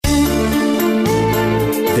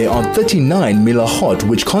There are 39 milachot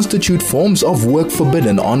which constitute forms of work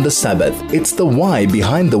forbidden on the Sabbath. It's the why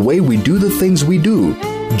behind the way we do the things we do.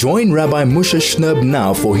 Join Rabbi Moshe Shnerb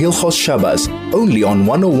now for Hilchos Shabbos, only on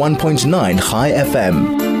 101.9 Chai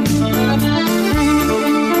FM.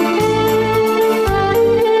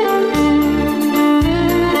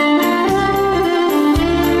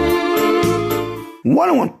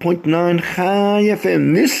 101.9 Chai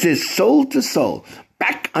FM. This is Soul to Soul.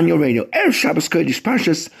 Back on your radio. Erev Shabbos Kodesh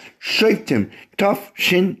Parshat Shoftim Tov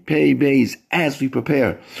Shin Pei Beis, as we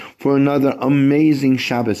prepare for another amazing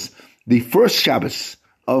Shabbos, the first Shabbos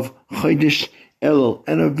of Shoftim-Elul,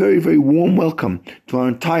 and a very, very warm welcome to our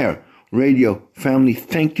entire radio family.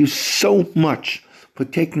 Thank you so much for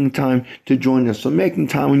taking time to join us, for making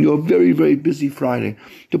time on your very, very busy Friday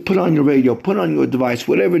to put on your radio, put on your device,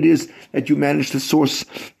 whatever it is that you manage to source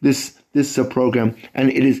this program. And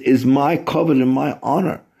it is my covet and my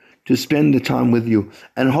honor to spend the time with you.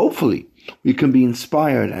 And hopefully we can be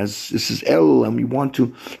inspired, as this is Elul, and we want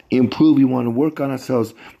to improve, we want to work on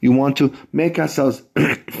ourselves, we want to make ourselves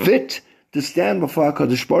fit to stand before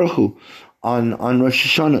HaKadosh Baruch Hu on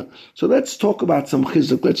Rosh Hashanah. So let's talk about some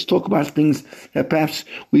chizuk. Let's talk about things that perhaps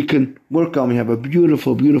we can work on. We have a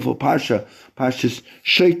beautiful, beautiful Parshat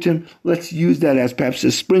Shoftim. Let's use that as perhaps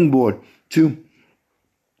a springboard to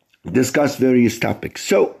discuss various topics.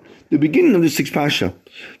 So the beginning of the sixth Parsha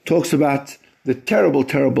talks about the terrible,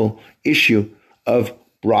 terrible issue of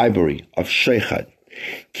bribery, of sheichad.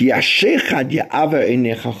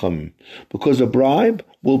 Because a bribe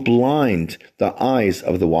will blind the eyes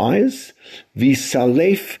of the wise,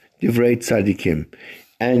 v'salef divrei tzadikim,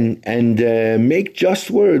 and make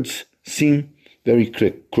just words seem very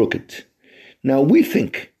crooked. Now we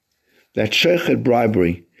think that sheichad,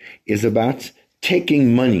 bribery, is about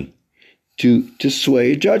taking money to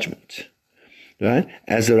sway a judgment, right?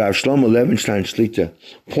 As the Rav Shlomo Levenstein Shlita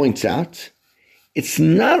points out, it's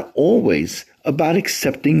not always about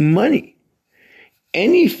accepting money.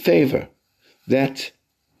 Any favor that,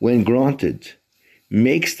 when granted,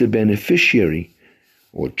 makes the beneficiary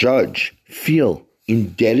or judge feel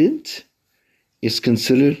indebted is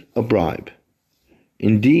considered a bribe.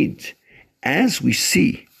 Indeed, as we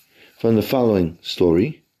see from the following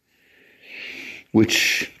story,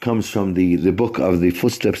 which comes from the book of the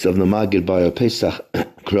Footsteps of the Maggid Bar Pesach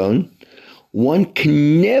Kron, one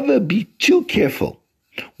can never be too careful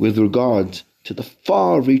with regard to the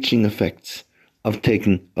far-reaching effects of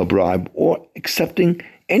taking a bribe or accepting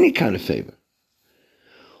any kind of favor.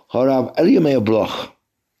 Harav Eliyameir Bloch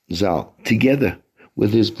Zal, together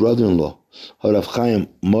with his brother-in-law, Harav Chaim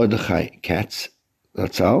Mordechai Katz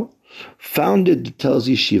Zal, founded the Telz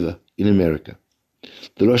Yeshiva in America.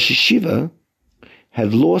 The Rosh Yeshiva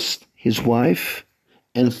had lost his wife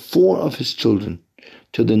and 4 of his children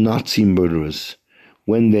to the Nazi murderers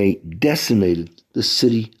when they decimated the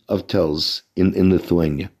city of Telz in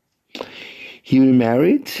Lithuania. He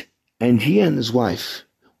remarried, and he and his wife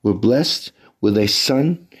were blessed with a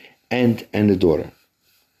son and a daughter.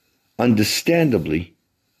 Understandably,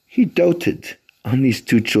 he doted on these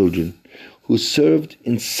 2 children, who served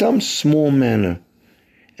in some small manner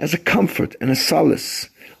as a comfort and a solace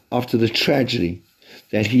after the tragedy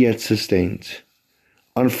that he had sustained.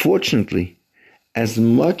 Unfortunately, as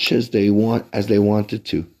much as they wanted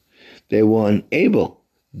to, they were unable,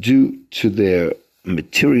 due to their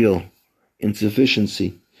material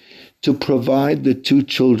insufficiency, to provide the 2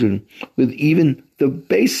 children with even the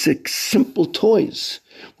basic, simple toys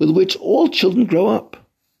with which all children grow up.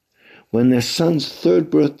 When their son's 3rd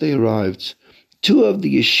birthday arrived, 2 of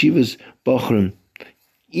the yeshiva's bochurim,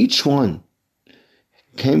 each one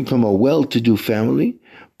came from a well-to-do family,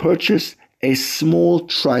 purchased a small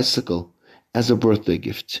tricycle as a birthday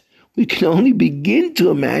gift. We can only begin to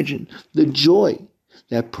imagine the joy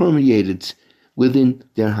that permeated within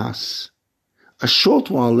their house. A short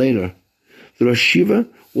while later, the Rosh Yeshiva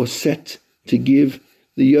was set to give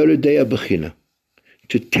the Yoredei Bechina,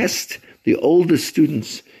 to test the older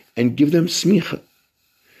students and give them smicha.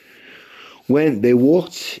 When they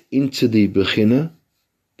walked into the Bechina,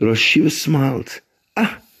 the Rosh Yeshiva smiled.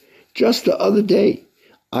 Just the other day,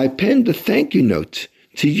 I penned a thank you note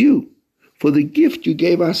to you for the gift you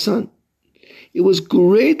gave our son. It was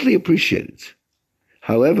greatly appreciated.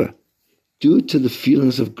 However, due to the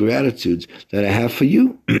feelings of gratitude that I have for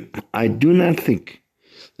you, I do not think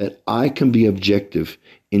that I can be objective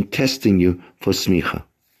in testing you for smicha.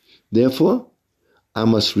 Therefore, I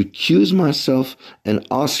must recuse myself and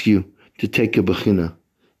ask you to take a bechina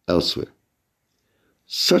elsewhere.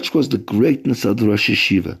 Such was the greatness of the Rosh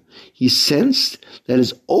Yeshiva. He sensed that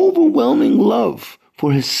his overwhelming love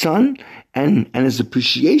for his son and his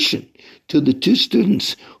appreciation to the two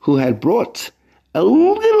students who had brought a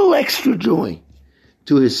little extra joy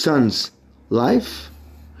to his son's life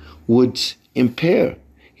would impair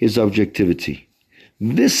his objectivity.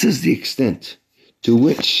 This is the extent to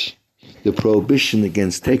which the prohibition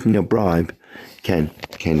against taking a bribe can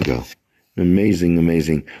go. Amazing,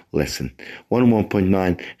 amazing lesson.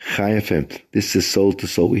 101.9 Chai FM. This is Soul to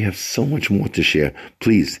Soul. We have so much more to share.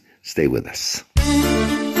 Please stay with us.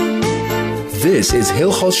 This is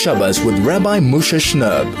Hilchos Shabbos with Rabbi Moshe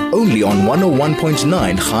Shnerb, only on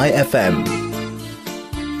 101.9 Chai FM.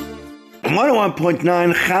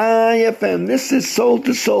 101.9 Chai FM. This is Soul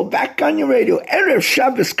to Soul. Back on your radio. Erev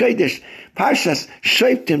Shabbos Kodesh. Parshat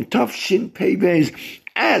Shoftim Tafshin Pei Beis.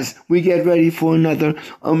 As we get ready for another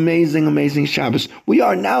amazing, amazing Shabbos. We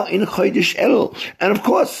are now in Shoftim-Elul. And of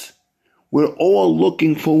course, we're all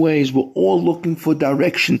looking for ways, we're all looking for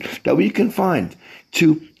direction that we can find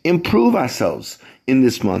to improve ourselves in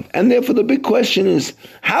this month. And therefore the big question is,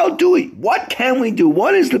 what can we do?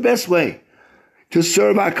 What is the best way to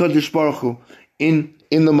serve our Kadosh Baruch Hu in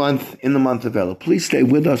the month of Elul? Please stay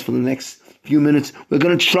with us for the next few minutes. We're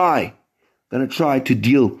going to try to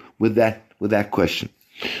deal with that question.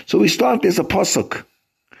 So we start, there's a pasuk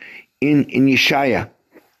in Yeshaya,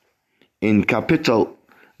 in Kapitel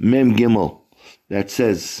Mem Gimel, that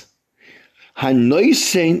says,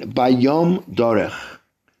 Hanoisen bayom dorech.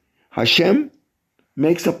 Hashem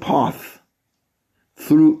makes a path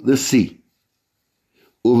through the sea.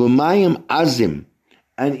 Uvemayim azim,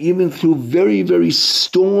 and even through very, very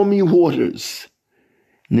stormy waters.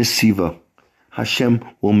 Nesiva, Hashem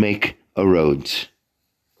will make a road.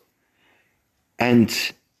 And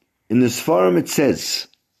in this forum it says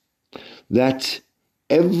that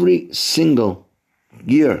every single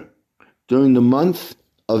year during the month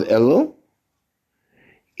of Elul,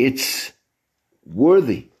 it's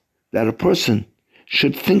worthy that a person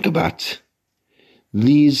should think about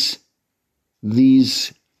this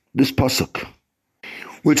pasuk,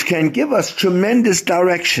 which can give us tremendous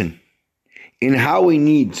direction in how we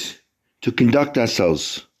need to conduct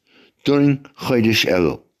ourselves during Chodesh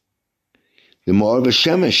Elul. The Ma'or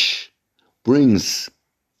Shemesh brings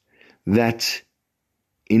that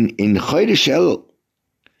in Chodesh Elul,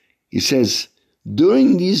 he says,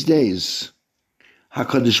 during these days,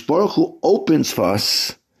 HaKadosh Baruch Hu opens for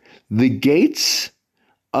us the gates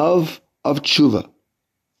of tshuva,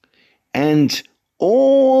 and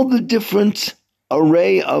all the different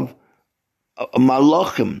array of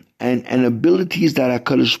malachim and abilities that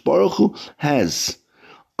HaKadosh Baruch Hu has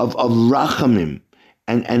of rachamim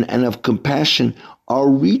and of compassion are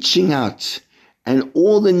reaching out, and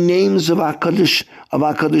all the names of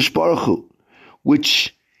HaKadosh Baruch Hu,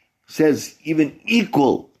 which says even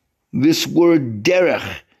equal this word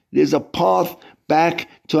derech. There's a path back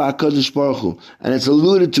to HaKadosh Baruch Hu, and it's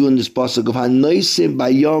alluded to in this pasuk of Hanoise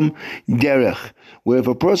Bayom Derech, where if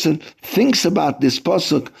a person thinks about this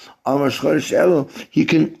pasuk on Rosh Chodesh Elul, he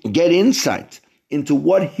can get insight into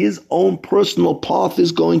what his own personal path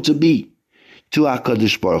is going to be to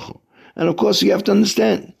HaKadosh Baruch Hu. And of course, you have to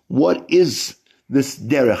understand, what is this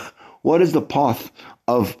derech? What is the path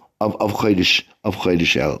of Chodesh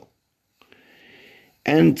Elul?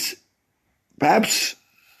 And perhaps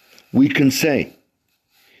we can say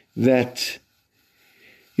that,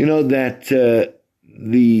 the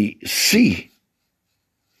sea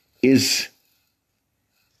is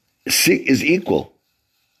equal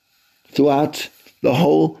throughout the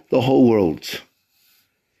whole world.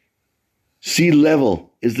 Sea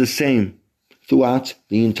level is the same throughout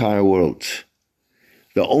the entire world.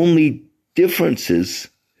 The only difference is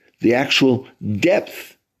the actual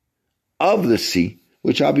depth of the sea,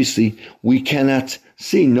 which obviously we cannot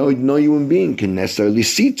see. No human being can necessarily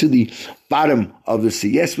see to the bottom of the sea.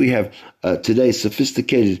 Yes, we have today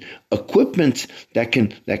sophisticated equipment that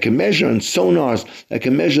can measure, and sonars that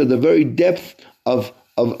can measure the very depth of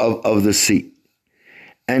the sea.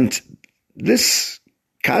 And this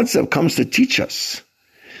concept comes to teach us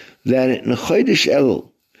that in Chodesh Elul,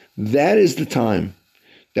 that is the time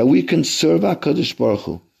that we can serve HaKadosh Baruch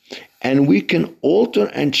Hu, and we can alter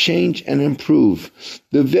and change and improve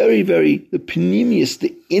the the panemius,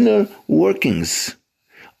 the inner workings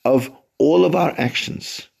of all of our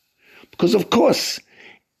actions. Because of course,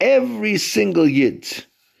 every single Yid,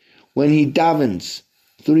 when he davens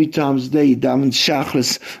 3 times a day, he davens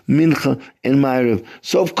Shachris, Mincha, and Ma'ariv.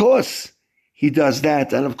 So of course, he does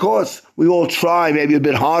that. And of course, we all try maybe a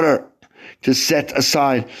bit harder to set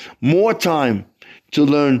aside more time to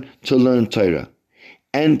learn Torah.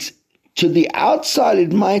 And to the outside,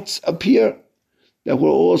 it might appear that we're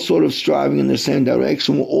all sort of striving in the same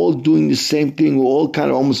direction. We're all doing the same thing. We're all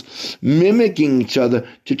kind of almost mimicking each other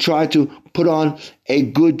to try to put on a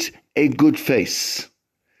good face.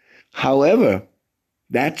 However,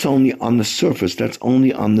 that's only on the surface. That's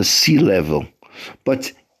only on the sea level.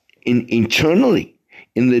 But internally,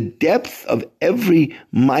 in the depth of every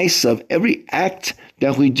mice, of every act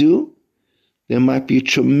that we do, there might be a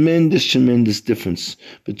tremendous, tremendous difference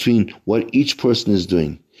between what each person is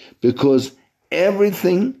doing. Because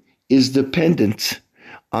everything is dependent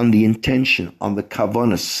on the intention, on the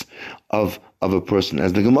kavanas of a person.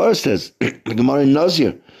 As the Gemara says, the Gemara in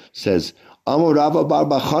Nazir says, Amar Rabba bar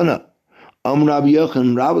Bachana, Amar Rabbi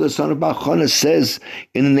Yochanan, Rabba the son of Bachana says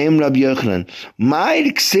in the name of Rabbi Yochanan,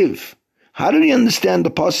 Ma'ir ksiv. How do we understand the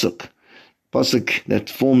pasuk? Pasuk that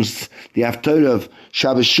forms the haftarah of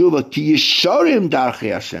Shabbos Shuvah, Ki yisharim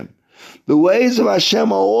darchei Hashem. The ways of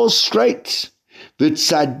Hashem are all straight.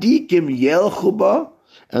 V'tzadikim yelchu ba,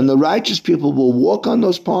 and the righteous people will walk on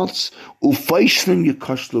those paths. U'feishlim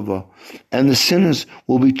yikashlu ba, and the sinners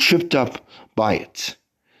will be tripped up by it.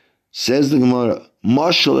 Says the Gemara,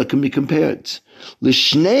 Mashal, it can be compared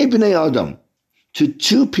l'shnei bnei Adam, to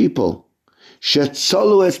two people,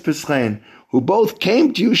 shetzalu es peschein, who both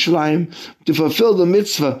came to Yerushalayim to fulfill the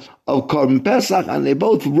mitzvah of Korban Pesach, and they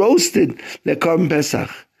both roasted their Korban Pesach.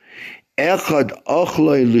 Echad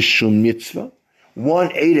ochloi l'shum mitzvah.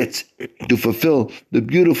 One ate it to fulfill the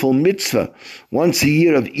beautiful mitzvah once a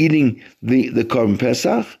year of eating the Korban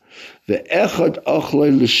Pesach. The echad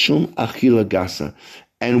ochloi l'shum achila gasa.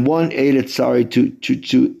 And one ate it,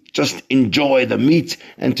 to just enjoy the meat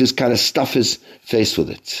and to kind of stuff his face with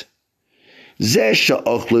it.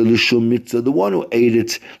 The one who ate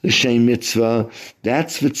it, l'shem mitzvah,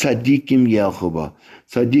 that's the tzadikim yelchuba.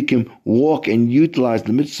 Tzadikim walk and utilize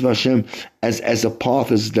the mitzvah Hashem as a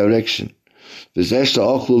path, as a direction. And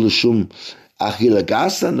the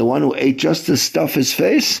one who ate just to stuff his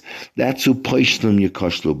face, that's who poishlim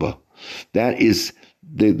yikoshluba. That is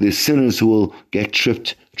the sinners who will get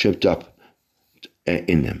tripped up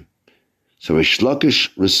in them. So Reish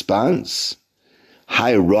Lakish responds,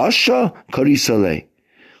 Hai Rasha Karisale.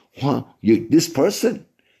 This person,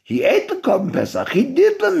 he ate the Korban Pesach, he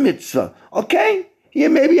did the mitzvah. Okay, he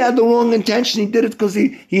maybe had the wrong intention. He did it because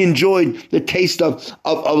he enjoyed the taste of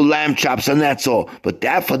lamb chops, and that's all. But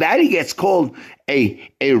for that he gets called a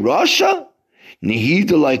Rasha.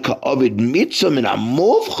 Nehida like Ovid mitzvah in a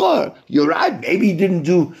movchar. You're right. Maybe he didn't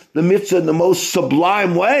do the mitzvah in the most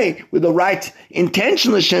sublime way with the right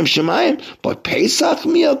intention, L'shem Shemayim. But Pesach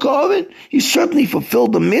miyakovin, he certainly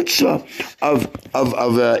fulfilled the mitzvah of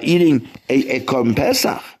eating a Korban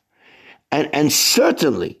Pesach, and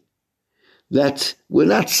certainly that we're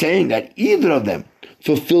not saying that either of them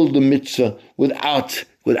fulfilled the mitzvah without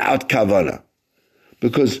kavanah,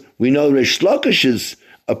 because we know Reish Lakish's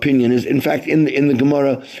opinion is, in fact, in the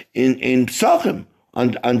Gemara in Psachim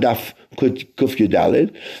on Daf Kuf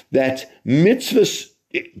Yudalid, that mitzvahs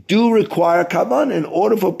do require kavanah. In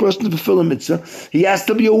order for a person to fulfill a mitzvah, he has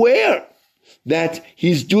to be aware that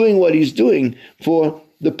he's doing what he's doing for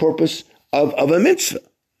the purpose of a mitzvah.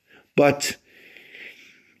 But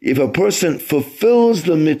if a person fulfills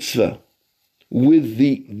the mitzvah with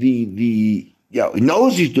he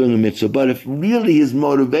knows he's doing a mitzvah, but if really his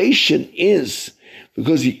motivation is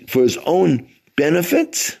because for his own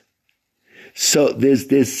benefit, so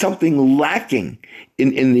there's something lacking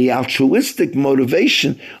in the altruistic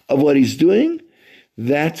motivation of what he's doing,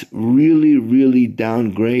 that really, really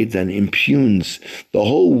downgrades and impugns the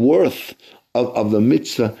whole worth of the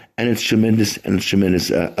mitzvah and its tremendous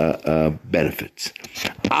benefits.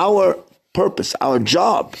 Our purpose, our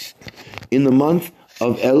job in the month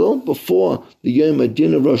of Elul, before the Yom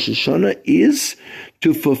Adin of Rosh Hashanah, is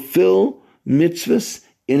to fulfill mitzvahs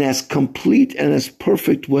in as complete and as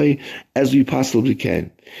perfect way as we possibly can.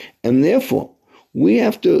 And therefore, we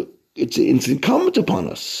have to, it's incumbent upon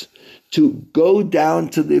us to go down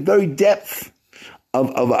to the very depth of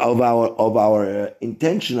our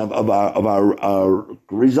intention, of our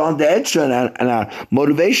raison d'etre and our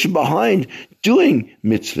motivation behind doing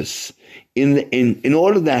mitzvahs, in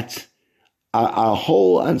order that our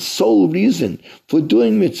whole and sole reason for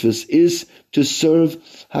doing mitzvahs is to serve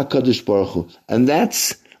HaKadosh Baruch Hu. And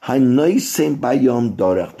that's Hanoisem Bayom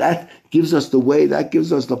Dorech. That gives us the way, that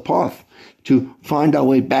gives us the path to find our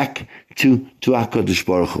way back to HaKadosh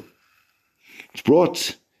Baruch Hu. It's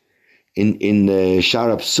brought in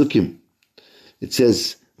Sharab Sukkim. It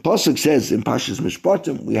says, Pasuk says in Parshas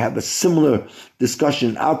Mishpatim, we have a similar discussion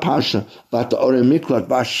in our Parsha about the Orei Miklat,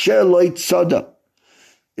 Vasher Lo Tzada.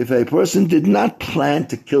 if a person did not plan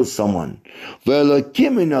to kill someone,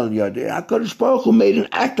 HaKadosh Baruch Hu made an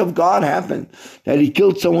act of God happen, that he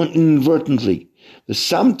killed someone inadvertently.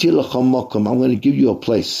 I'm going to give you a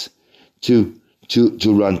place to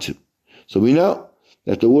run to. So we know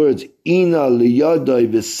that the words Ina liyadai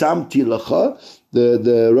v'samti lacha,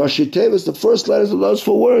 the Rashi Tevis, the first letters of those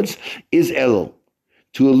four words, is Elul,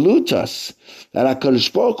 to allude us that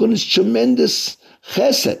HaKadosh Baruch Hu in his tremendous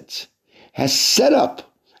chesed has set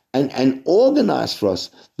up and organized for us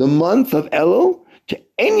the month of Elul to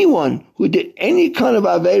anyone who did any kind of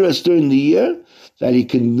Averas during the year, that he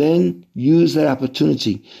can then use that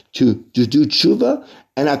opportunity to do tshuva,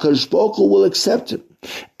 and HaKadosh Baruch Hu will accept it.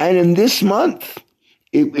 And in this month,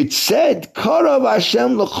 it said, Karav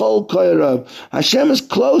Hashem l'chol koyarav. Hashem is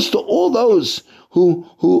close to all those who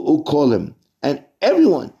call him. And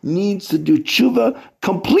everyone needs to do tshuva,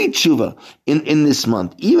 complete tshuva in this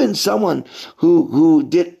month. Even someone who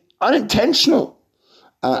did unintentional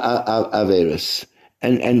averos.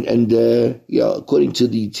 And according to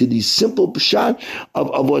the simple pshat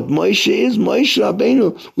of what Moshe is, Moshe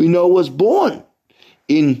Rabbeinu, we know, was born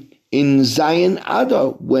in Zion Adar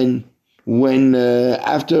when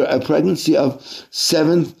after a pregnancy of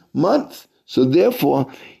 7th month. So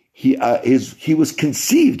therefore, he was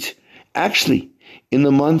conceived actually in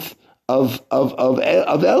the month of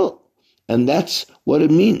El, and that's what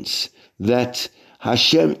it means, that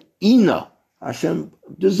Hashem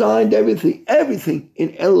designed everything. Everything in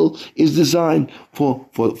Elul is designed for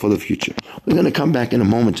the future. We're going to come back in a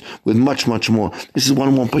moment with much, much more. This is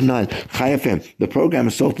 101.9 Chai FM. The program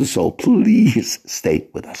is Soul to Soul. Please stay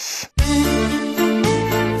with us.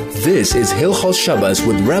 This is Hilchos Shabbos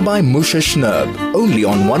with Rabbi Moshe Shnerb, only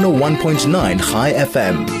on 101.9 Chai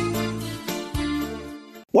FM.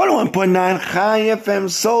 101.9 Chai FM,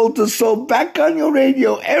 Soul to Soul, back on your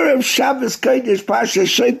radio. Erev Shabbos Kodesh Parshat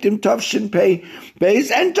Shoftim-Elul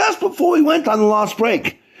Beis. And just before we went on the last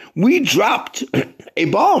break, we dropped a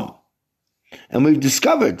bomb. And we've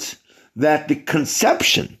discovered that the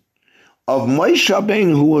conception of Moshe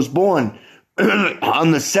Rabbeinu, who was born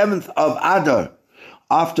on the 7th of Adar,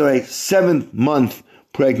 after a 7th month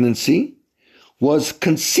pregnancy, was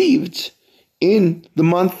conceived in the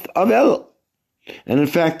month of Elul. And in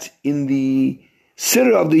fact, in the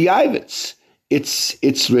Siddur of the Yavitz,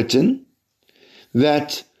 it's written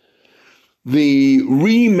that the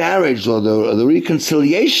remarriage or the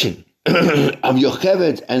reconciliation of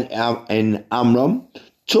Yocheved and Amram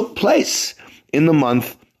took place in the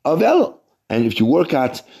month of Elul. And if you work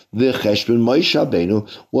out the Cheshbon, Moshe Rabbeinu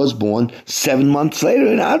was born 7 months later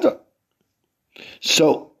in Adar.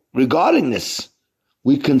 So regarding this,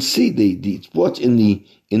 we can see the what in the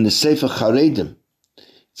Sefer Charedim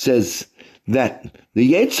says that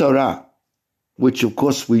the Yetzer Hara, which of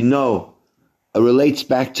course we know relates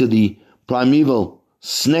back to the primeval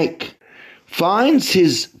snake, finds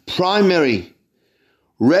his primary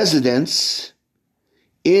residence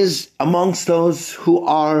is amongst those who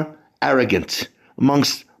are arrogant,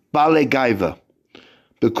 amongst Baalei Gaiva,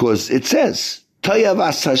 because it says,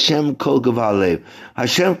 Toyavas Hashem kol gevalev.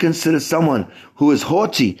 Hashem considers someone who is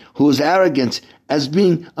haughty, who is arrogant, as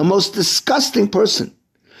being a most disgusting person.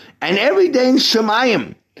 And every day in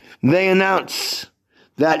Shemayim, they announce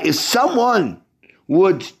that if someone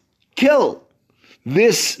would kill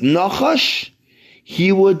this Nachash,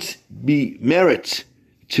 he would be merit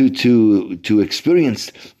to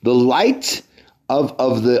experience the light of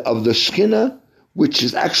the Shekhinah, which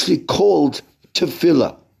is actually called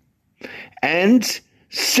Tefillah, and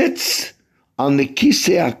sits on the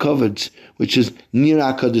Kisei HaKavod, which is near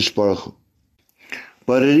HaKadosh Baruch Hu.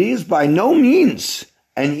 But it is by no means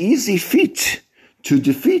an easy feat to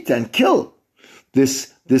defeat and kill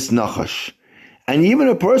this Nachash. And even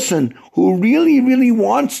a person who really, really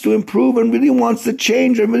wants to improve and really wants to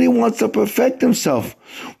change and really wants to perfect himself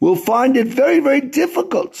will find it very, very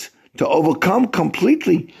difficult to overcome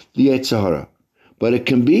completely the Yetzer Hara. But it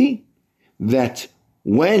can be that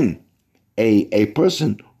when a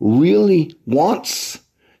person really wants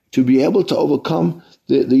to be able to overcome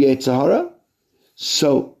the Yetzer Hara,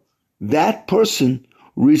 so that person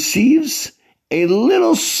receives a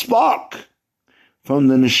little spark from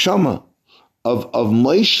the neshama of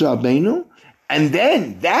Moshe Rabbeinu, and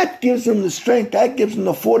then that gives him the strength, that gives him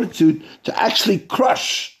the fortitude to actually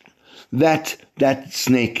crush that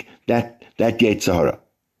snake, that Yetzer Hara.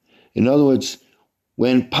 In other words,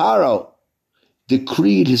 when Paro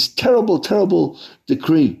decreed his terrible, terrible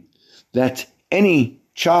decree that any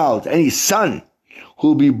child, any son who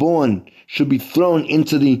will be born should be thrown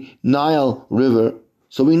into the Nile River,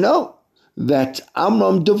 so we know that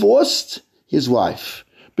Amram divorced his wife,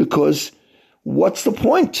 because what's the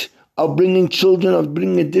point of bringing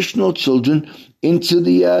additional children into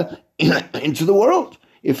the into the world?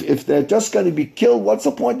 If they're just going to be killed, what's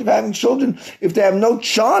the point of having children if they have no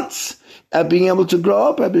chance at being able to grow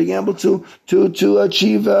up, at being able to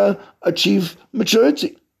achieve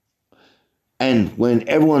maturity? And when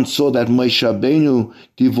everyone saw that Moshe Rabbeinu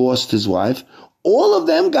divorced his wife, all of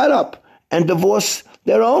them got up and divorced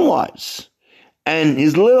their own wives. And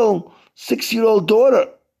his little 6-year-old daughter,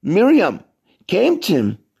 Miriam, came to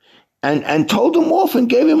him and told him off and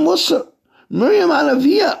gave him Musa. Miriam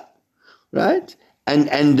Anavia, right?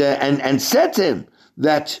 And said to him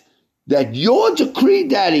that your decree,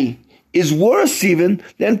 Daddy, is worse even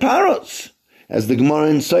than Paro's. As the Gemara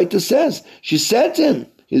in Saita says, she said to him,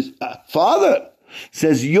 his father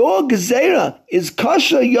says, your Gezerah is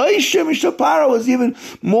kasha yoishem misha Paro, was even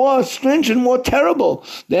more stringent, more terrible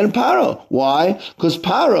than Paro. Why? Because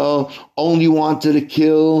Paro only wanted to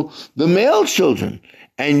kill the male children.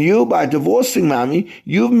 And you, by divorcing Mommy,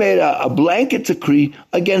 you've made a blanket decree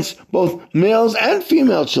against both males and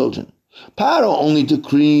female children. Paro only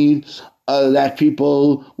decreed that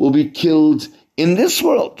people will be killed in this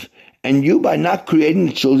world. And you, by not creating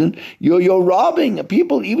the children, you're robbing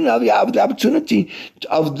people even of the opportunity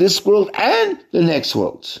of this world and the next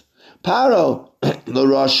world. Paro, the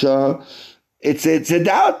Rasha, it's a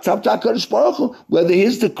doubt, whether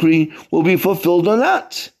his decree will be fulfilled or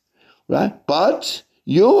not. Right? But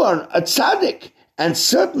you are a tzaddik, and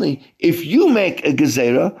certainly if you make a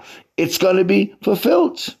gezerah, it's going to be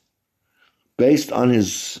fulfilled. Based on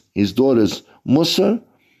his daughter's Musar,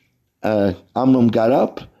 Amram got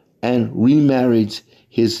up and remarried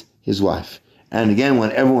his wife. And again,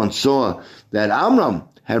 when everyone saw that Amram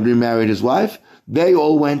had remarried his wife, they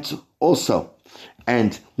all went also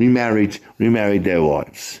and remarried their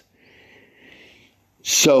wives.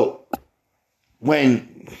 So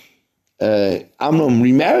when Amram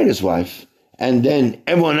remarried his wife, and then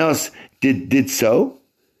everyone else did so.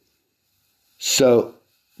 So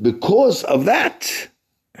because of that,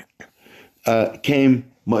 came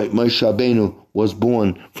Moshe Rabbeinu was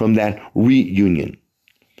born from that reunion.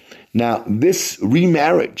 Now, this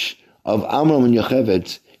remarriage of Amram and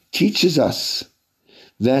Yocheved teaches us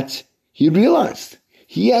that he realized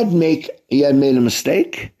he had made a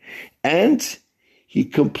mistake, and he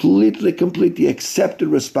completely accepted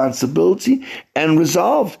responsibility and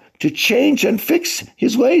resolved to change and fix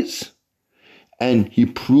his ways. And he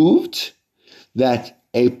proved that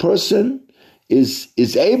a person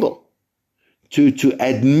is able to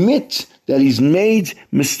admit that he's made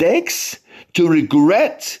mistakes, to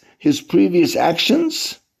regret his previous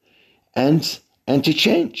actions, and to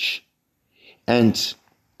change. And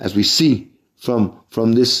as we see from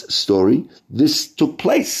this story, this took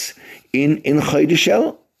place in Chodesh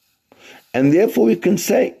Elul. And therefore we can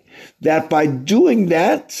say that by doing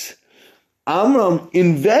that, Amram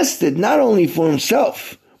invested not only for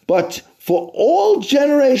himself, but for all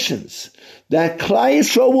generations, that Klal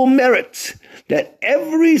Yisrael will merit that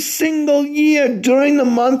every single year during the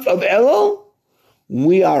month of Elul,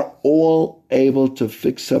 we are all able to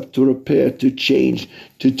fix up, to repair, to change,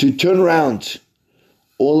 to turn around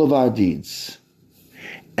all of our deeds.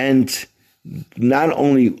 And not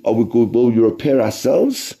only will we repair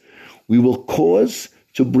ourselves, we will cause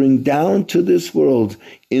to bring down to this world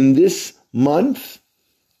in this month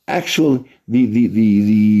actually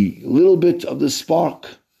the little bit of the spark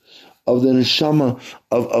of the neshama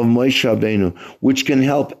of Moshe Rabbeinu, which can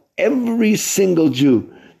help every single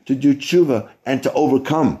Jew to do tshuva and to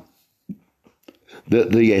overcome the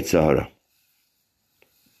Yetzer Hara.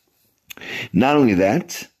 Not only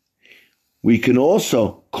that, we can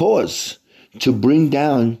also cause to bring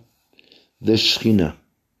down the Shekhinah,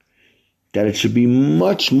 that it should be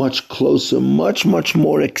much, much closer, much, much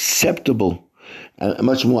more acceptable,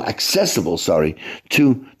 much more accessible,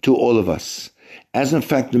 to all of us. As in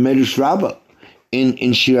fact, the Medrash Rabbah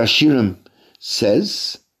in Shir Hashirim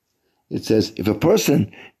says, if a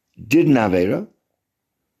person did an Aveira,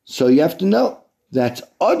 so you have to know that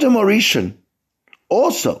Adam Arishan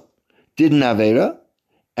also did an Aveira,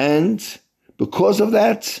 and because of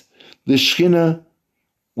that, the Shekhinah,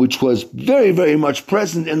 which was very, very much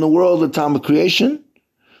present in the world of time of creation,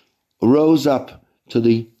 rose up to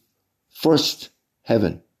the first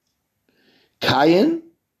heaven. Cain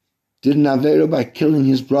did an Aveira by killing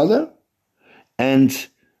his brother, and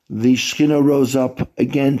the Shekhinah rose up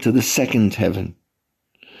again to the second heaven.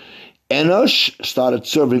 Enosh started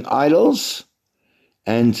serving idols,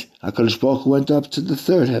 and HaKadosh Baruch Hu went up to the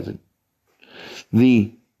third heaven.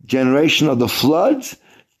 The generation of the flood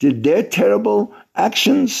did their terrible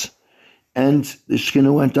actions, and the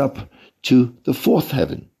Shekhinah went up to the fourth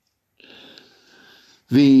heaven.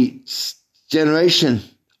 The generation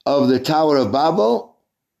of the Tower of Babel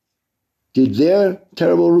did their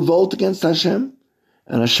terrible revolt against Hashem,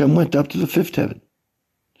 and Hashem went up to the fifth heaven.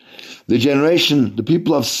 The generation, the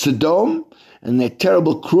people of Sodom, and their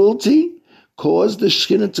terrible cruelty caused the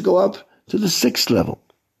Shekhinah to go up to the sixth level.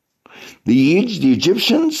 The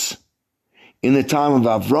Egyptians, in the time of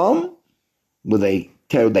Avram, where they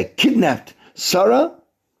kidnapped Sarah,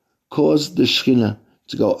 caused the Shekhinah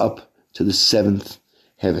to go up to the seventh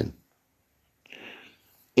heaven.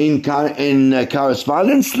 In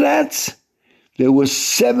correspondence to that, there were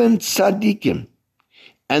 7 tzaddikim,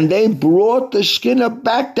 and they brought the Shekhinah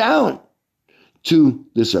back down to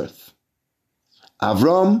this earth.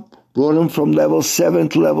 Avram brought him from level 7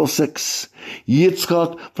 to level 6.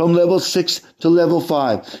 Yitzchak from level 6 to level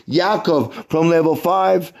 5. Yaakov from level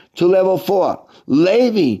 5 to level 4.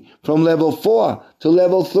 Levi from level 4 to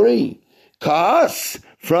level 3. Kahas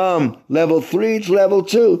from level 3 to level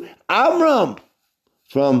 2. Amram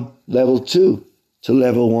from level 2 to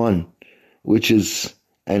level 1, which is,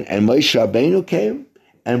 and Moshe Rabbeinu came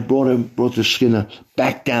and brought the Shekhinah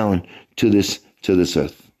back down to this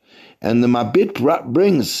earth. And the Mabit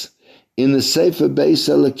brings in the Sefer Beis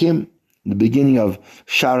Elokim, the beginning of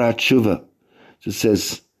Shara Tshuva, it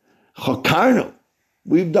says, Chokarnu,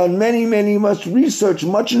 we've done much research,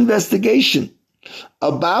 much investigation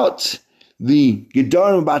about the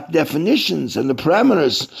Gedorim, about definitions and the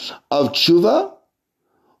parameters of Tshuva.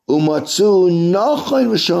 Umatzu Nochon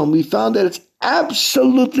Rishon, we found that it's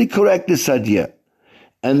absolutely correct, this idea.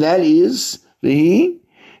 And that is, Vehi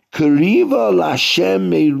Kariva Lashem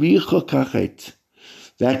Meiricha Kachet.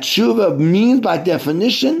 That Tshuva means, by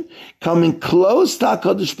definition, coming close to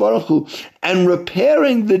HaKadosh Baruch Hu and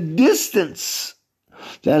repairing the distance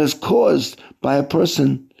that is caused by a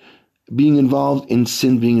person being involved in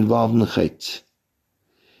sin, being involved in the chet.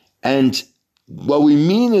 And what we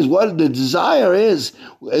mean is, what the desire is,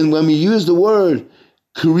 and when we use the word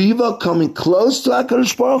Kariva, coming close to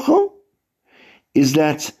HaKadosh Baruch Hu, is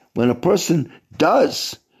that when a person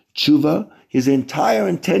does Tshuva, his entire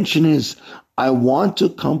intention is, I want to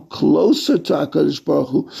come closer to HaKadosh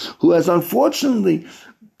Baruch who has unfortunately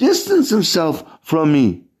distanced himself from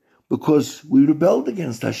me because we rebelled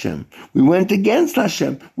against Hashem. We went against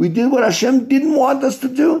Hashem. We did what Hashem didn't want us to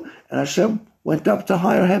do, and Hashem went up to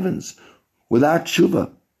higher heavens. Without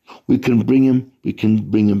Tshuva, we can bring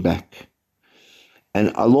him back.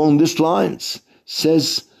 And along these lines,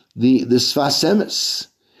 says the Sfas Emes,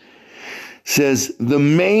 says the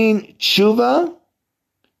main Tshuva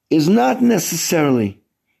is not necessarily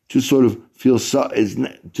to sort of feel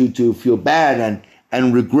to feel bad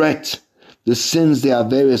and regret the sins, the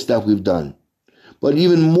Averos that we've done. But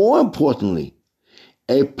even more importantly,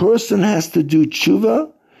 a person has to do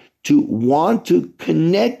Tshuva to want to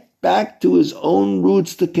connect back to his own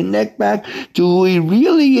roots, to connect back to who he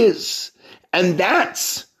really is. And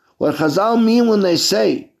that's what Chazal mean when they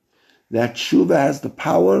say that Tshuva has the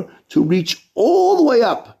power to reach all the way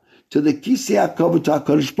up to the Kisei HaKavod, to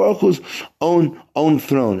HaKadosh Baruch Hu's own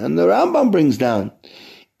throne. And the Rambam brings down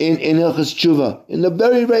in Hilchos Tshuva, in the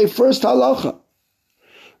very, very first halacha,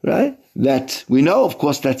 right? That we know, of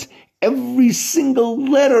course, that every single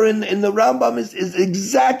letter in the Rambam is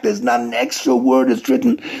exact. There's not an extra word. It's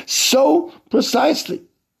written so precisely.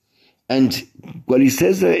 And what he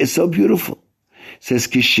says there is so beautiful. It says,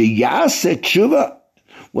 Kishiyase Tshuva,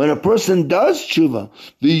 when a person does Tshuva,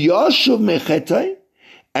 the Yoshuv Mechetai,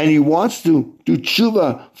 and he wants to do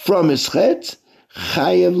Tshuva from his chet,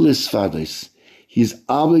 Chayev Lisfadis. He's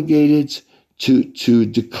obligated to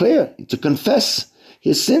declare, to confess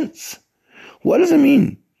his sins. What does it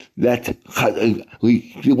mean? What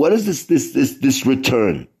is this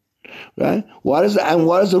return? Right? Why does the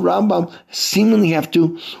Rambam seemingly have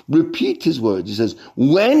to repeat his words? He says,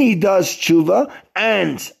 when he does tshuva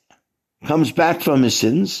and comes back from his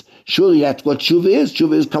sins, surely that's what tshuva is.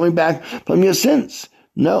 Tshuva is coming back from your sins.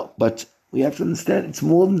 No, but we have to understand it's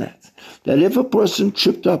more than that. That if a person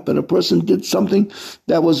tripped up and a person did something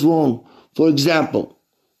that was wrong, for example,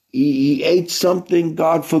 he ate something,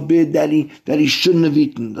 God forbid, that he shouldn't have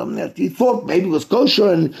eaten. That he thought maybe it was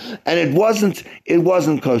kosher and it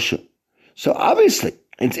wasn't kosher. So obviously,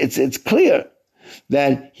 it's clear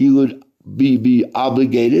that he would be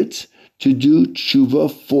obligated to do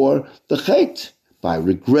tshuva for the chet by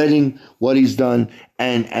regretting what he's done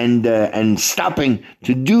and stopping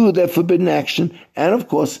to do the forbidden action, and of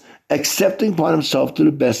course accepting upon himself to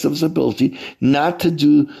the best of his ability not to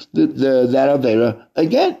do that avera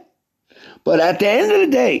again. But at the end of the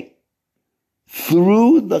day,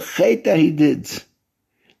 through the chet that he did,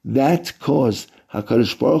 that caused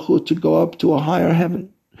HaKadosh Baruch Hu to go up to a higher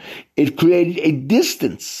heaven. It created a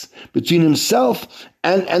distance between himself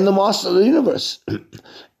and the master of the universe.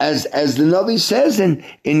 As the Navi says in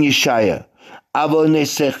Yeshaya, Avo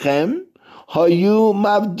nesechem hayu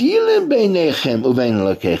mavdilim beinechem uvein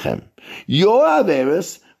elokechem. Your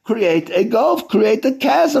averos create a gulf, create a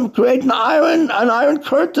chasm, create an iron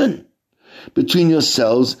curtain between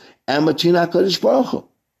yourselves and between HaKadosh Baruch Hu.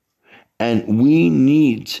 And we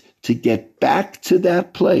need to get back to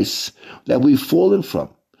that place that we've fallen from,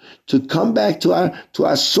 to come back to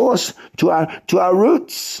our source, to our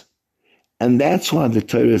roots. And that's why the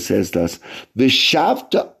Torah says to us,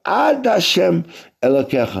 V'shavta ad Hashem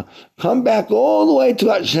Elokecha. Come back all the way to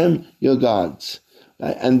Hashem, your gods.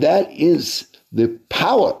 Right? And that is the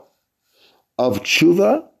power of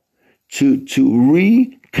tshuva to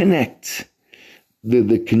reconnect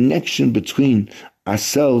the connection between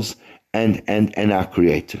ourselves and our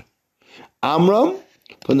Creator. Amram,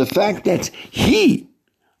 from the fact that he,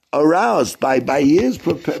 aroused by his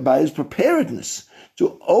preparedness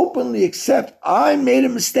to openly accept, I made a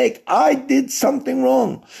mistake, I did something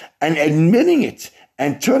wrong, and admitting it,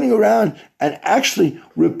 and turning around and actually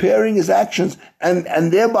repairing his actions,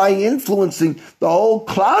 and thereby influencing the whole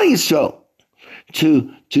Klal Yisrael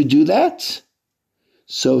to do that.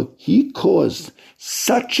 So he caused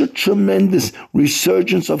such a tremendous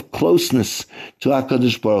resurgence of closeness to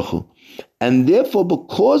HaKadosh Baruch Hu. And therefore,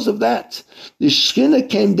 because of that, the Shekhinah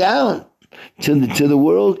came down to the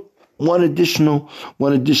world one additional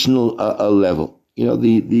level. You know,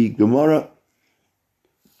 the Gemara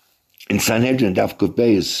in Sanhedrin, Daf Kuf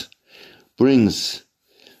Beis, brings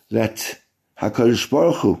that HaKadosh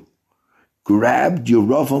Baruch Hu grabbed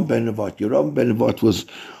Yeravam ben Nevat. Yeravam ben Nevat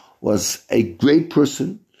was a great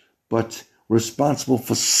person, but responsible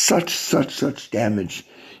for such damage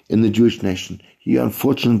in the Jewish nation. He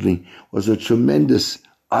unfortunately was a tremendous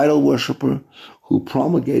idol worshiper who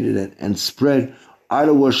promulgated it and spread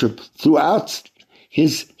idol worship throughout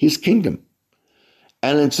his kingdom.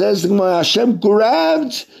 And it says, Hashem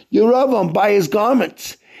grabbed Yeravam by his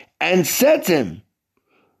garment and said to him,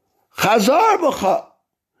 Chazar b'cha,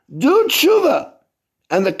 do tshuva.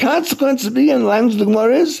 And the consequence of being in the language of the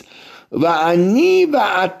Gemara is, Va'ani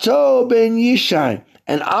va'ato ben Yishai.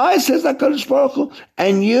 And I, says HaKadosh Baruch Hu,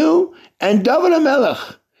 and you, and David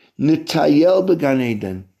HaMelech, nitayel b'Gan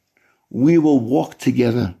Eden. We will walk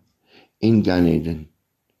together in Gan Eden.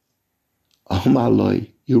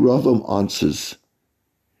 Amaloi, Yeravam answers,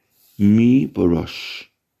 me Barosh.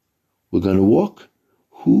 We're going to walk.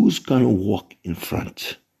 Who's going to walk in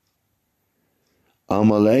front?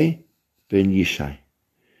 Amalei ben Yishai.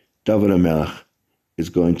 David HaMelech is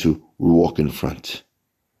going to walk in front.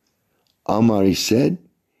 Amari said,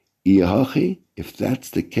 Iyahachi, if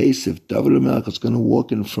that's the case, if David HaMelech is going to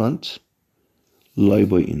walk in front, Loi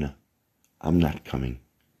bo'ina, I'm not coming.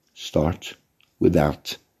 Start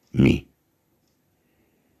without me.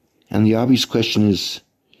 And the obvious question is,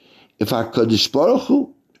 if HaKadosh Baruch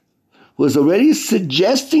Hu was already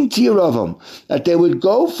suggesting to Yeravam that they would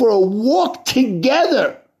go for a walk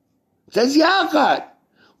together, it says Yachad,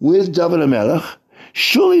 with David HaMelech,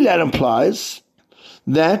 surely that implies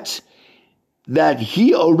that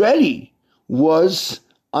he already was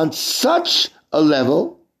on such a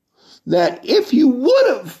level that if you would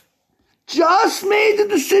have just made the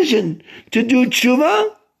decision to do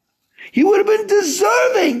tshuva, he would have been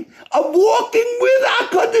deserving of walking with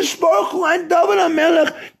HaKadosh Baruch Hu and David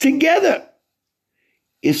HaMelech together.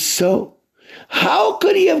 If so, how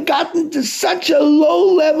could he have gotten to such a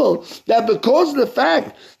low level that because of the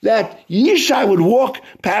fact that Yishai would walk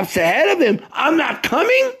perhaps ahead of him, I'm not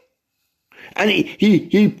coming? And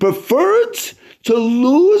he preferred to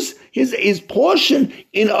lose his portion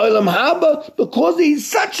in Olam Haba because he's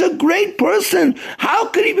such a great person. How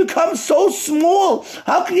could he become so small?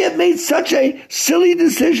 How could he have made such a silly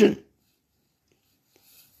decision?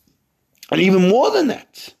 And even more than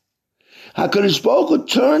that, HaKadosh Baruch Hu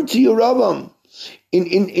turned to Yeravam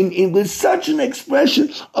in with such an expression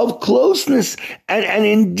of closeness and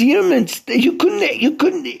endearment that you couldn't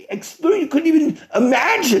experience, you couldn't even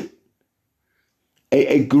imagine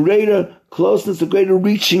a greater closeness, a greater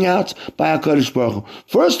reaching out by HaKadosh Baruch Hu.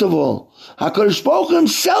 First of all, HaKadosh Baruch Hu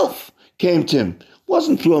himself came to him.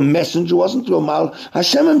 Wasn't through a messenger, wasn't through a model.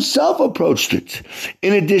 Hashem himself approached it.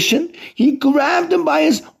 In addition, he grabbed him by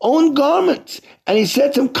his own garment and he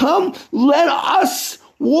said to him, come, let us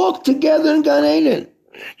walk together in Gan Eden.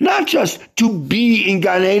 Not just to be in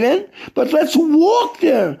Gan Eden, but let's walk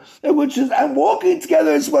there. And walking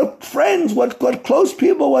together is what friends, what close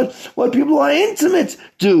people, what people who are intimate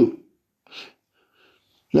do.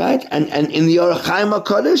 Right? And in the Orach Chaim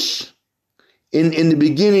HaKadosh, in the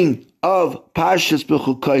beginning of Parshas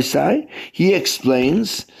B'chukoisai, he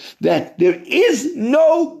explains that there is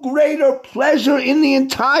no greater pleasure in the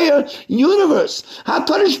entire universe.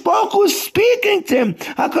 HaKadosh Baruch Hu was speaking to him.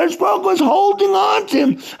 HaKadosh Baruch Hu was holding on to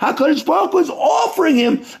him. HaKadosh Baruch Hu was offering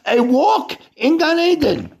him a walk in Gan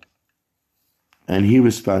Eden. And he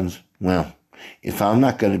responds, well, if I'm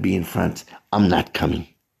not going to be in front, I'm not coming.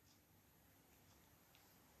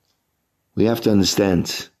 We have to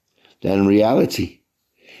understand that in reality,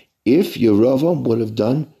 if Yerovam would have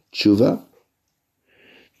done tshuva,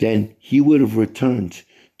 then he would have returned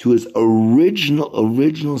to his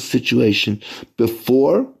original situation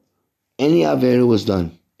before any Avera was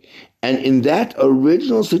done. And in that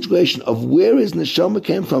original situation of where his neshama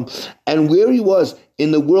came from and where he was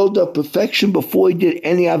in the world of perfection before he did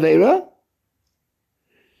any Avera,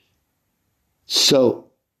 so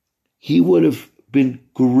he would have been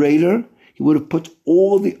greater. He would have put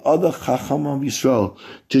all the other Chacham of Yisrael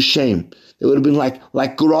to shame. They would have been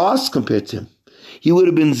like grass compared to him. He would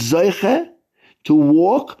have been Zeiche to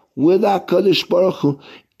walk with HaKadosh Baruch Hu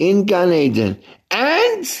in Gan Eden.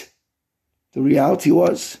 And the reality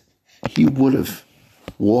was, he would have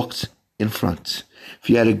walked in front. If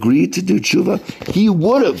he had agreed to do tshuva, he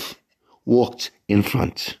would have walked in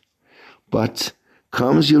front. But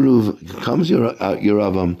comes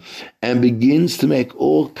Yeravam and begins to make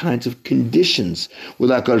all kinds of conditions with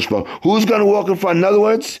HaKadosh Baruch Hu. Who's going to walk in front? In other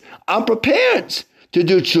words, I'm prepared to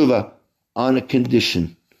do tshuva on a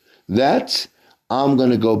condition that I'm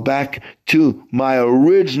going to go back to my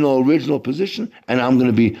original position, and I'm going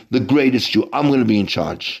to be the greatest Jew. I'm going to be in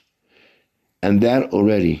charge. And that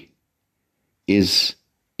already is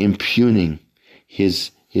impugning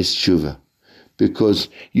his tshuva, because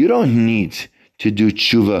you don't need to do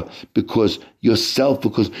tshuva because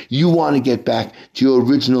you want to get back to your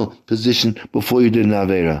original position before you did an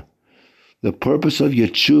Avera. The purpose of your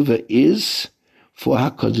tshuva is for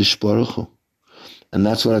HaKadosh Baruch Hu. And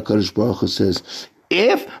that's what HaKadosh Baruch Hu says.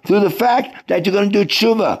 If through the fact that you're going to do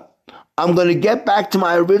tshuva, I'm going to get back to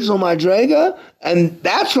my original madrega, and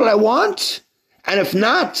that's what I want, and if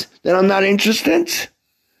not, then I'm not interested.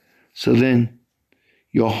 So then,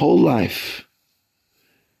 your whole life,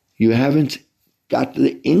 you haven't got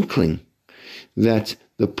the inkling that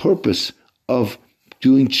the purpose of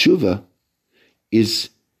doing tshuva is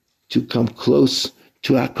to come close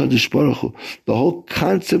to HaKadosh Baruch Hu. The whole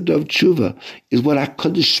concept of tshuva is what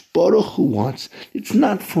HaKadosh Baruch Hu wants. It's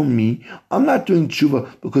not for me. I'm not doing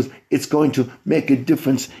tshuva because it's going to make a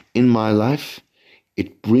difference in my life.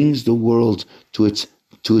 It brings the world to its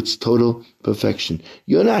total perfection.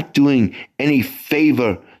 You're not doing any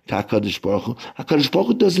favor to HaKadosh Baruch Hu. HaKadosh Baruch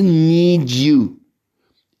Hu doesn't need you.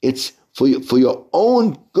 It's for your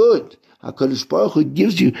own good. HaKadosh Baruch Hu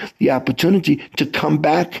gives you the opportunity to come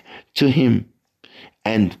back to Him.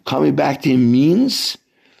 And coming back to Him means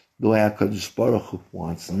the way HaKadosh Baruch Hu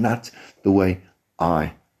wants, not the way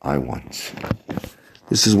I want.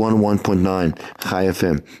 This is 101.9 Chai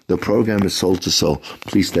FM. The program is Soul to Soul.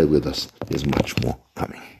 Please stay with us. There's much more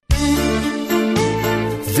coming.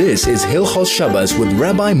 This is Hilchos Shabbos with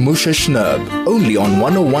Rabbi Moshe Shnerb, only on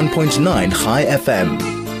 101.9 Chai FM.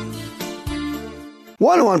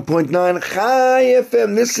 101.9 Chai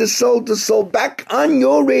FM. This is Soul to Soul, back on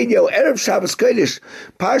your radio. Erev Shabbos Kodesh,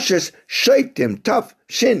 Parshat Shoftim Taf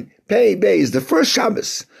Shin Pei Beis, the first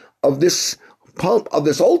Shabbos of this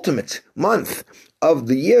ultimate month of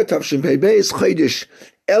the year. Taf Shin Pei Beis Chodesh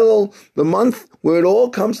Elul, the month where it all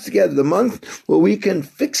comes together, the month where we can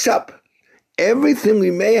fix up everything we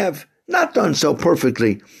may have not done so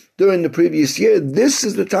perfectly during the previous year. This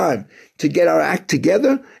is the time to get our act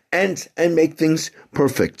together and make things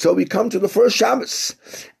perfect. So we come to the first Shabbos,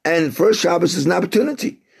 and first Shabbos is an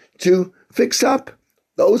opportunity to fix up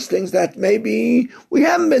those things that maybe we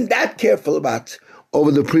haven't been that careful about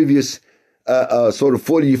over the previous sort of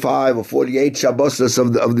 45 or 48 Shabbos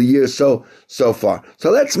of the year so far.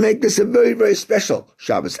 So let's make this a very, very special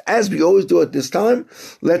Shabbos. As we always do at this time,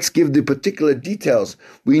 let's give the particular details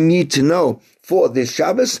we need to know for this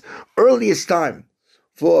Shabbos. Earliest time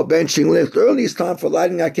for benching lift, earliest time for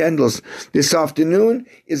lighting our candles this afternoon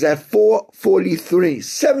is at 4:43,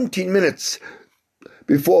 17 minutes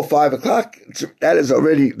before 5 o'clock. That is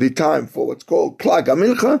already the time for what's called Plag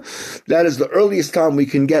HaMincha. That is the earliest time we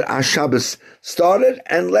can get our Shabbos started,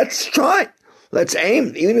 and let's try. Let's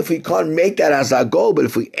aim, even if we can't make that as our goal, but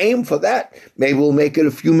if we aim for that, maybe we'll make it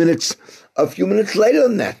a few minutes a few minutes later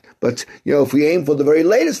than that. But, if we aim for the very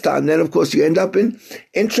latest time, then of course you end up in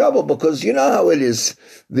trouble, because you know how it is.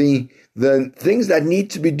 The things that need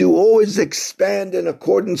to be done always expand in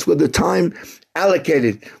accordance with the time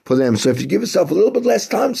allocated for them. So if you give yourself a little bit less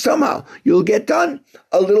time, somehow you'll get done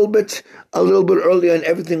a little bit earlier, and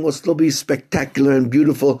everything will still be spectacular and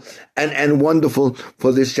beautiful and wonderful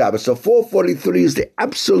for this Shabbos. So 4:43 is the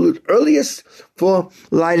absolute earliest for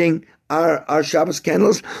lighting our Shabbos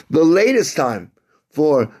candles. The latest time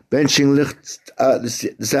for benching licht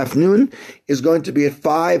this afternoon is going to be at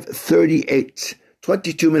 5:38,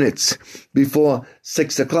 22 minutes before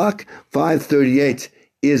 6 o'clock. 5:38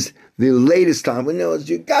 is the latest time.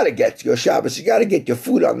 You got to get your Shabbos, you got to get your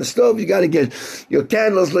food on the stove, you got to get your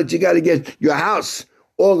candles lit, you got to get your house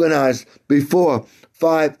organized before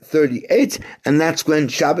 5:38, and that's when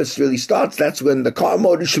Shabbos really starts. That's when the car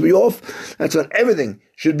motor should be off. That's when everything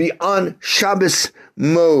should be on Shabbos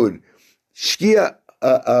mode. Shkia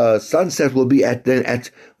sunset will be at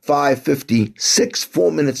 5:56,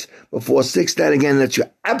 4 minutes before 6. That again, that's your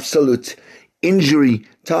absolute injury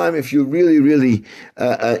time if you really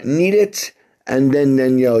need it, and then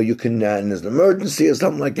you can, and there's an emergency or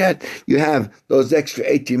something like that, you have those extra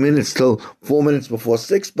 18 minutes till 4 minutes before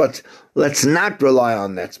 6. But let's not rely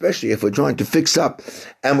on that, especially if we're trying to fix up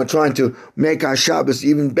and we're trying to make our Shabbos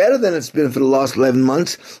even better than it's been for the last 11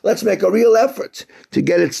 months. Let's make a real effort to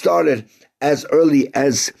get it started as early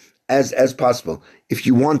as possible. If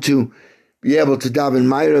you want to be able to daven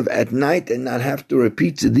Ma'ariv at night and not have to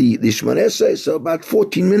repeat the Shmoneh Esrei, so about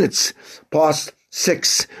 14 minutes past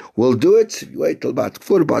 6 will do it. If you wait till about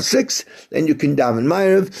 6, then you can daven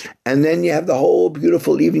Ma'ariv, and then you have the whole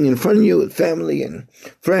beautiful evening in front of you with family and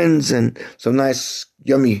friends and some nice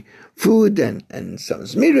yummy food and some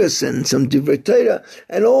zmiras and some divrei Torah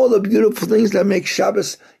and all the beautiful things that make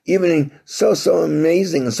Shabbos evening so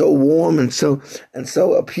amazing and so warm and so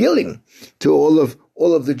appealing to all of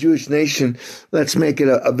the Jewish nation. Let's make it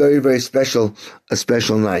a very, very special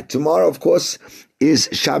night. Tomorrow, of course, is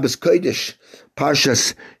Shabbos Kodesh,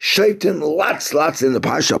 Parshat Shoftim. Lots in the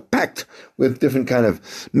Parsha, packed with different kind of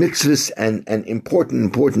mitzvahs and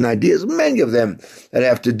important ideas. Many of them that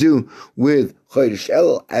have to do with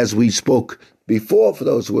Shoftim-Elul, as we spoke before, for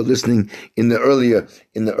those who were listening in the earlier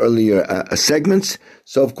segments.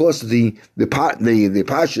 So, of course, the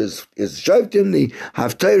Parsha is Shoftim. The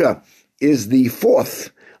Haftarah is the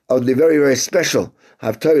fourth of the very, very special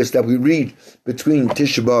Haftarahs that we read between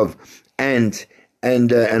Tisha B'Av and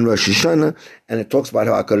Rosh Hashanah, and it talks about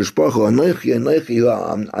how HaKadosh Baruch Hu,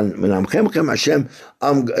 Hashem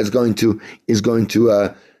is going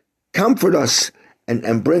to comfort us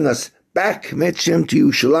and bring us back, Metchem, to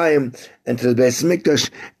Yerushalayim and to the Beis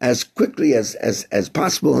Mikdash as quickly as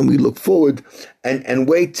possible, and we look forward and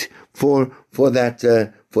wait for that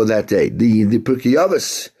day. The Pirkei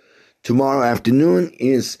Avos tomorrow afternoon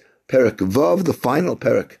is Perek Vav, the final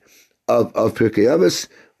Perek of Pirkei Avos.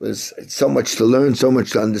 There's so much to learn, so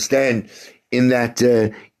much to understand in that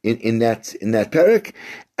Perek.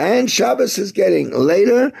 And Shabbos is getting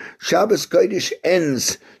later. Shabbos Kodesh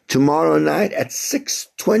ends tomorrow night at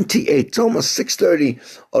 6:28. It's almost 6:30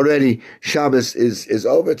 already. Shabbos is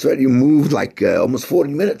over. It's already moved like almost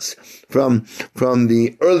 40 minutes from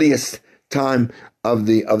the earliest time of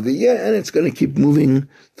the year, and it's going to keep moving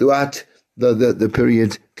throughout the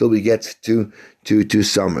period till we get to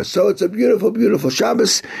summer. So it's a beautiful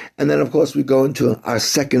Shabbos, and then of course we go into our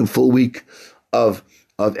second full week of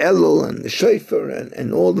Elul and the Shofar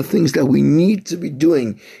and all the things that we need to be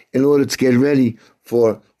doing in order to get ready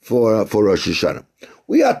for Rosh Hashanah.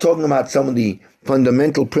 We are talking about some of the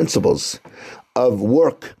fundamental principles of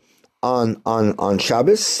work on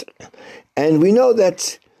Shabbos, and we know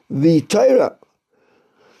that the Torah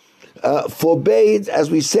forbids, as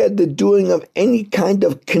we said, the doing of any kind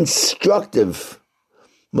of constructive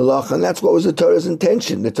malach, and that's what was the Torah's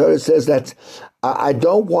intention. The Torah says that I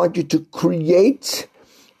don't want you to create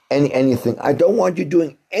anything. I don't want you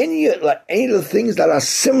doing any of the things that are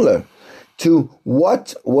similar to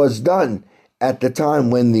what was done at the time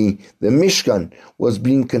when the Mishkan was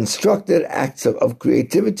being constructed. Acts of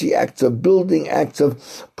creativity, acts of building, acts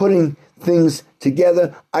of putting things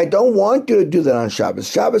together. I don't want you to do that on Shabbos.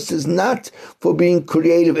 Shabbos is not for being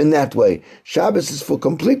creative in that way. Shabbos is for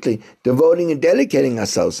completely devoting and dedicating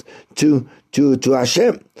ourselves to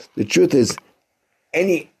Hashem. The truth is,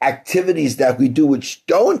 any activities that we do which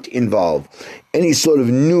don't involve any sort of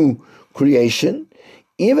new creation,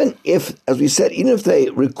 even if, as we said, even if they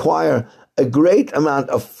require a great amount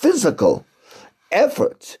of physical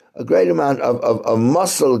effort, a great amount of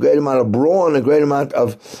muscle, a great amount of brawn, a great amount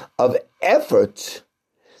of effort,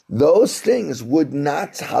 those things would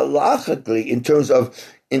not halachically, in terms of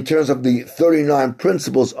the 39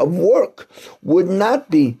 principles of work, would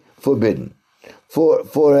not be forbidden. For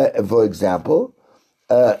example,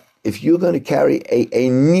 if you're going to carry a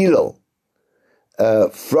needle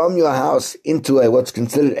from your house into what's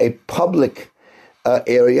considered a public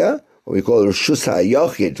area, what we call a Reshus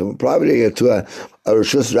HaYochid, from a private area to a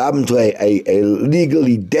Reshus Rabbin, to a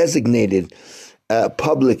legally designated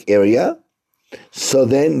public area, so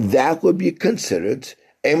then that would be considered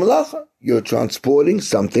a malacha. You're transporting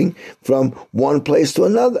something from one place to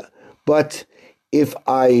another. But if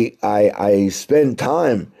I spend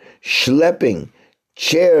time schlepping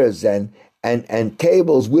chairs and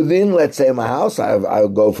tables within, let's say, my house, I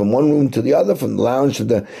go from one room to the other, from the lounge to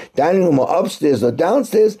the dining room, or upstairs or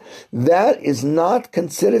downstairs, that is not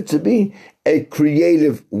considered to be a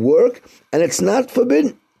creative work, and it's not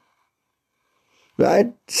forbidden.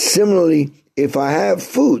 Right? Similarly, if I have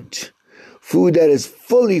food that is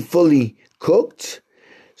fully cooked,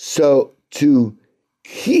 so to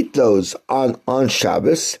heat those on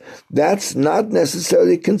Shabbos, that's not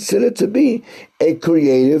necessarily considered to be a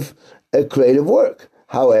creative work.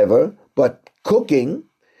 However, but cooking,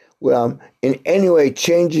 where I'm in any way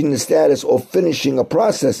changing the status or finishing a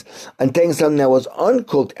process and taking something that was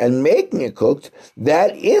uncooked and making it cooked,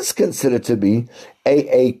 that is considered to be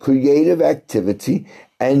a creative activity,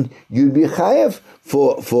 and you'd be chayav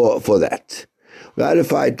for that. Right?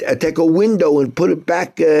 If I take a window and put it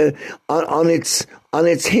back on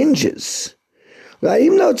its hinges, right?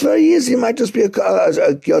 Even though it's very easy, it might just be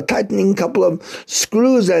you're tightening a couple of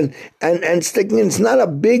screws and sticking in. It's not a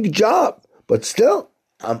big job, but still,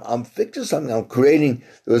 I'm fixing something. I'm creating.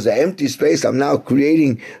 There was an empty space. I'm now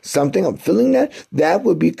creating something. I'm filling that. That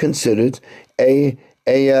would be considered a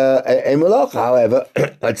malacha. However,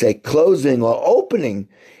 let's say closing or opening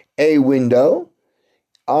a window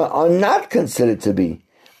are not considered to be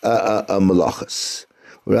a malachas,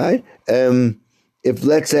 right? If,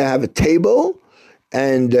 let's say, I have a table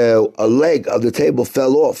and a leg of the table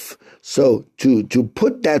fell off, so to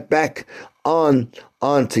put that back on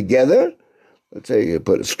together, let's say you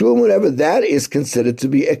put a screw in, whatever, that is considered to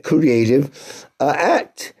be a creative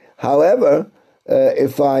act. However,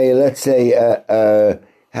 if I, let's say,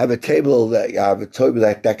 have a table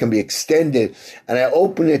that can be extended, and I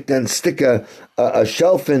open it and stick a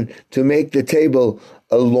shelf in to make the table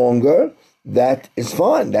longer, that is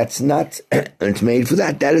fine. That's not, it's made for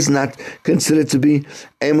that. That is not considered to be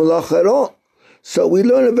a malacha at all. So we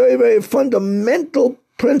learn a very, very fundamental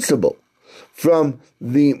principle from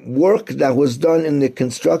the work that was done in the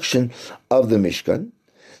construction of the Mishkan,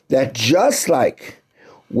 that just like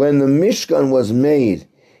when the Mishkan was made,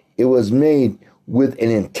 it was made with an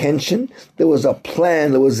intention. There was a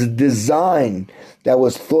plan, there was a design that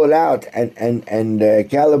was thought out and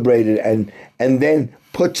calibrated and then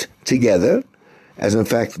put together, as in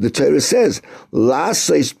fact the Torah says,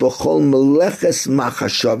 "Laseis b'chol meleches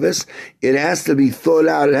machashavos." It has to be thought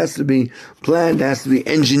out, it has to be planned, it has to be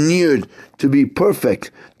engineered to be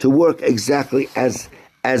perfect, to work exactly as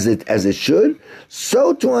it should.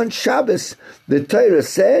 So too on Shabbos, the Torah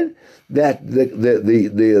said that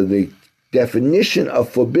the definition of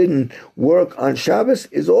forbidden work on Shabbos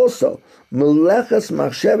is also meleches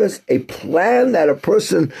machshavos, a plan that a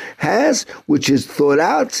person has, which is thought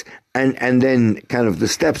out, and then kind of the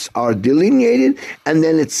steps are delineated, and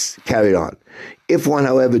then it's carried on. If one,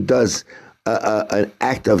 however, does an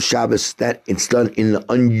act of Shabbos that it's done in an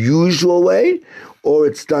unusual way, or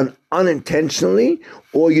it's done unintentionally,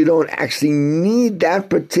 or you don't actually need that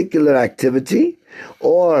particular activity,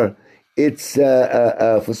 or it's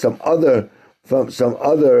for some other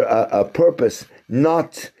purpose,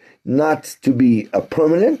 not to be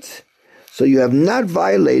permanent. So you have not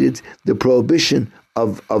violated the prohibition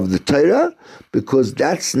of the Torah, because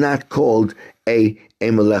that's not called a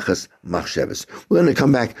meleches machshavos. We're going to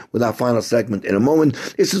come back with our final segment in a moment.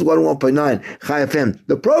 This is 101.9 Chai FM.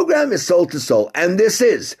 The program is Soul to Soul, and this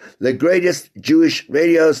is the greatest Jewish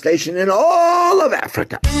radio station in all of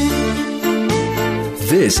Africa.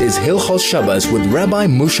 This is Hilchos Shabbos with Rabbi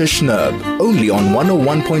Moshe Shnerb, only on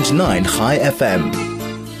 101.9 Chai FM.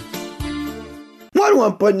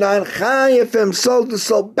 101.9 Chai FM, Soul to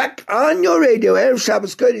Soul, back on your radio. Erev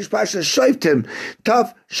Shabbos Kodesh Parshat Shoftim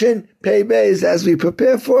Tav Shin Pei Beis, as we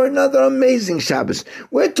prepare for another amazing Shabbos.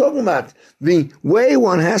 We're talking about the way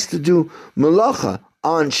one has to do melacha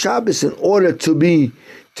on Shabbos in order to be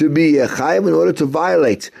a chayav, in order to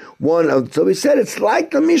violate one of. So we said it's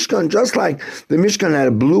like the Mishkan, just like the Mishkan had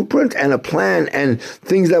a blueprint and a plan and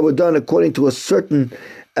things that were done according to a certain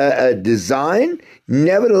design.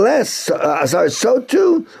 Nevertheless, so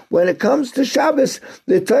too, when it comes to Shabbos,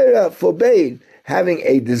 the Torah forbade having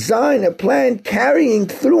a design, a plan, carrying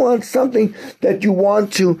through on something that you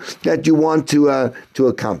want to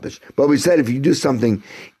accomplish. But we said if you do something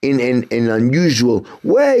in an unusual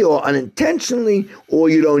way or unintentionally, or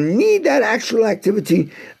you don't need that actual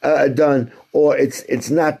activity done, or it's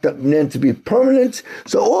not meant to be permanent.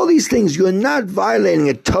 So all these things, you're not violating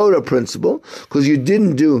a Torah principle because you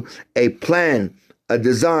didn't do a plan, a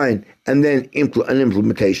design, and then an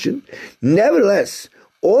implementation. Nevertheless,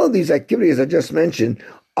 all of these activities I just mentioned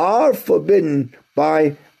are forbidden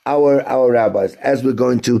by our rabbis, as we're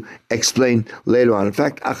going to explain later on. In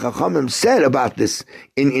fact, Chachamim said about this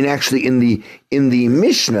in the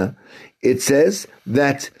Mishnah. It says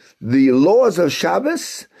that the laws of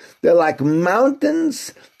Shabbos, they're like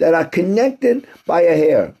mountains that are connected by a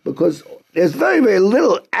hair, because there's very, very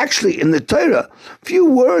little actually in the Torah. Few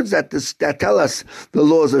words that tell us the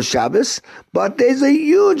laws of Shabbos, but there's a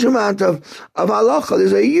huge amount of halacha.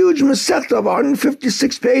 There's a huge Masechta of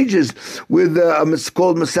 156 pages with it's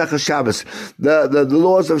called Masechta Shabbos. The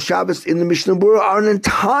laws of Shabbos in the Mishnah Berurah are an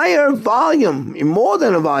entire volume, more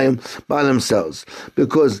than a volume by themselves,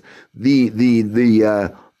 because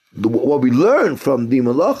what we learn from the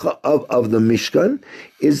malacha of the Mishkan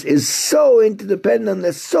is so interdependent, and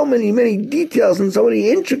there's so many details and so many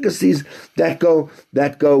intricacies that go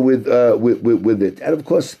with it. And of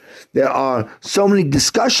course, there are so many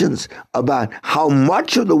discussions about how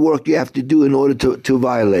much of the work you have to do in order to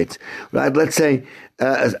violate. Right? Let's say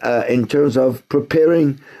in terms of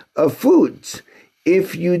preparing foods.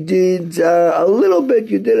 If you did a little bit,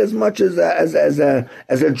 you did as much as a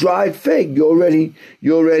dried fig, you're already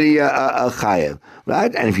a chayev,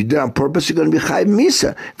 right? And if you did it on purpose, you're going to be chayev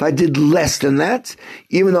misa. If I did less than that,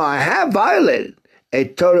 even though I have violated a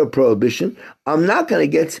Torah prohibition, I'm not going to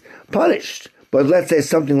get punished. But let's say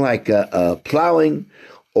something like plowing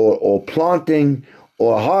or planting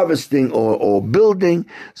or harvesting or building.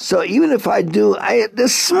 So even if I do the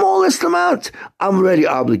smallest amount, I'm already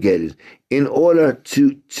obligated in order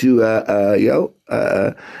to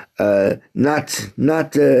not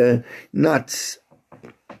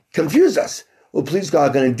confuse us. Well, please God,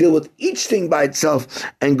 I'm going to deal with each thing by itself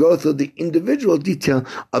and go through the individual detail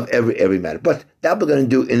of every matter. But that we're going to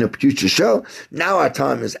do in a future show. Now our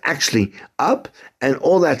time is actually up, and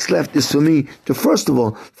all that's left is for me to, first of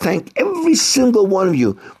all, thank every single one of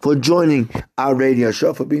you for joining our radio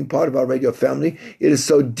show, for being part of our radio family. It is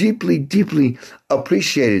so deeply, deeply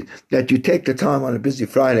appreciated that you take the time on a busy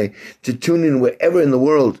Friday to tune in wherever in the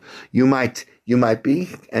world you might be,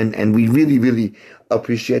 and we really, really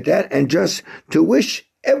appreciate that. And just to wish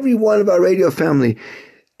every one of our radio family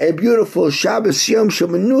a beautiful Shabbos, Yom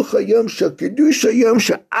Shemenucha, Yom Shekedusha, Yom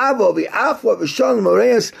She'ava v'Achva v'Shalom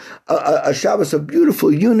Areis, a Shabbos of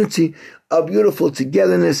beautiful unity, of beautiful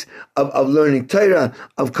togetherness, of learning Torah,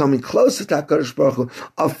 of coming closer to HaKadosh Baruch Hu,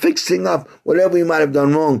 of fixing up whatever we might have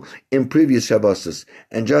done wrong in previous Shabbos.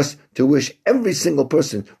 And just to wish every single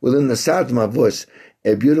person within the sound of my voice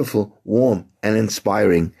a beautiful, warm, and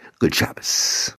inspiring good Shabbos.